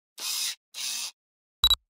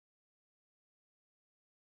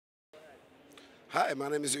Hi, my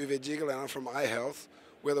name is Uwe Diegel and I'm from iHealth.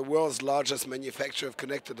 We're the world's largest manufacturer of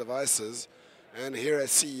connected devices, and here at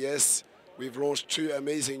CES we've launched two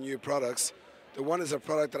amazing new products. The one is a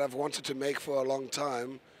product that I've wanted to make for a long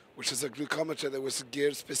time, which is a glucometer that was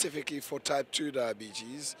geared specifically for type 2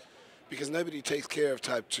 diabetes, because nobody takes care of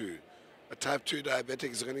type 2. A type 2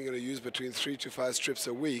 diabetic is only going to use between 3 to 5 strips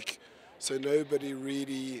a week, so nobody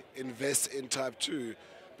really invests in type 2.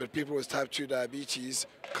 But people with type 2 diabetes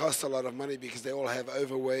cost a lot of money because they all have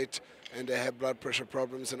overweight and they have blood pressure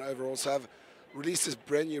problems and overall. So I've released this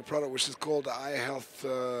brand new product which is called the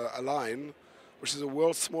iHealth Align, which is the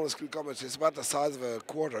world's smallest glucometer. It's about the size of a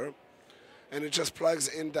quarter, and it just plugs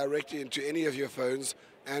in directly into any of your phones,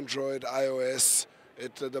 Android, iOS.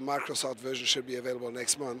 The Microsoft version should be available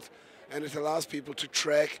next month, and it allows people to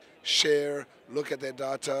track, share, look at their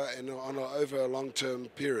data over a long-term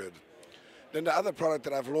period. Then the other product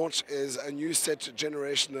that I've launched is a new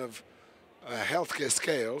generation of healthcare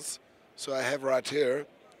scales. So I have right here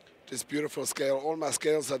this beautiful scale. All my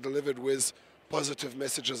scales are delivered with positive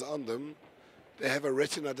messages on them. They have a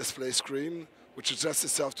retina display screen which adjusts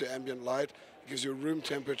itself to ambient light. It gives you room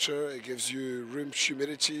temperature, it gives you room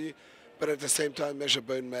humidity, but at the same time measure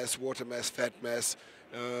bone mass, water mass, fat mass,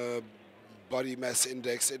 body mass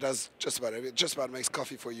index. It does just about everything. It just about makes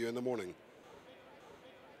coffee for you in the morning.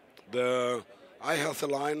 The iHealth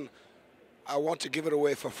Align, I want to give it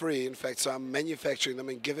away for free. In fact, so I'm manufacturing them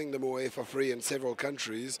and giving them away for free in several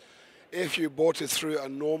countries. If you bought it through a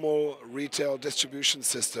normal retail distribution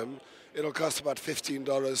system, it'll cost about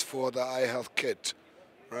 $15 for the iHealth kit,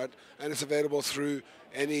 right? And it's available through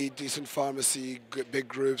any decent pharmacy, big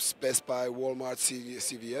groups, Best Buy, Walmart,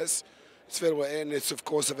 CVS. It's available, and it's of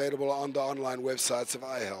course available on the online websites of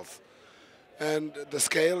iHealth. And the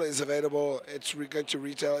scale is available, it's going to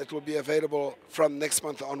retail, it will be available from next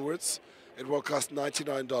month onwards. It will cost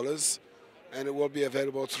 $99, and it will be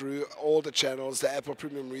available through all the channels, the Apple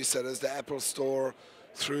Premium resellers, the Apple Store,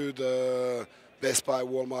 through the Best Buy,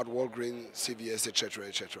 Walmart, Walgreens, CVS, etc.,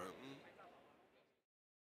 etc.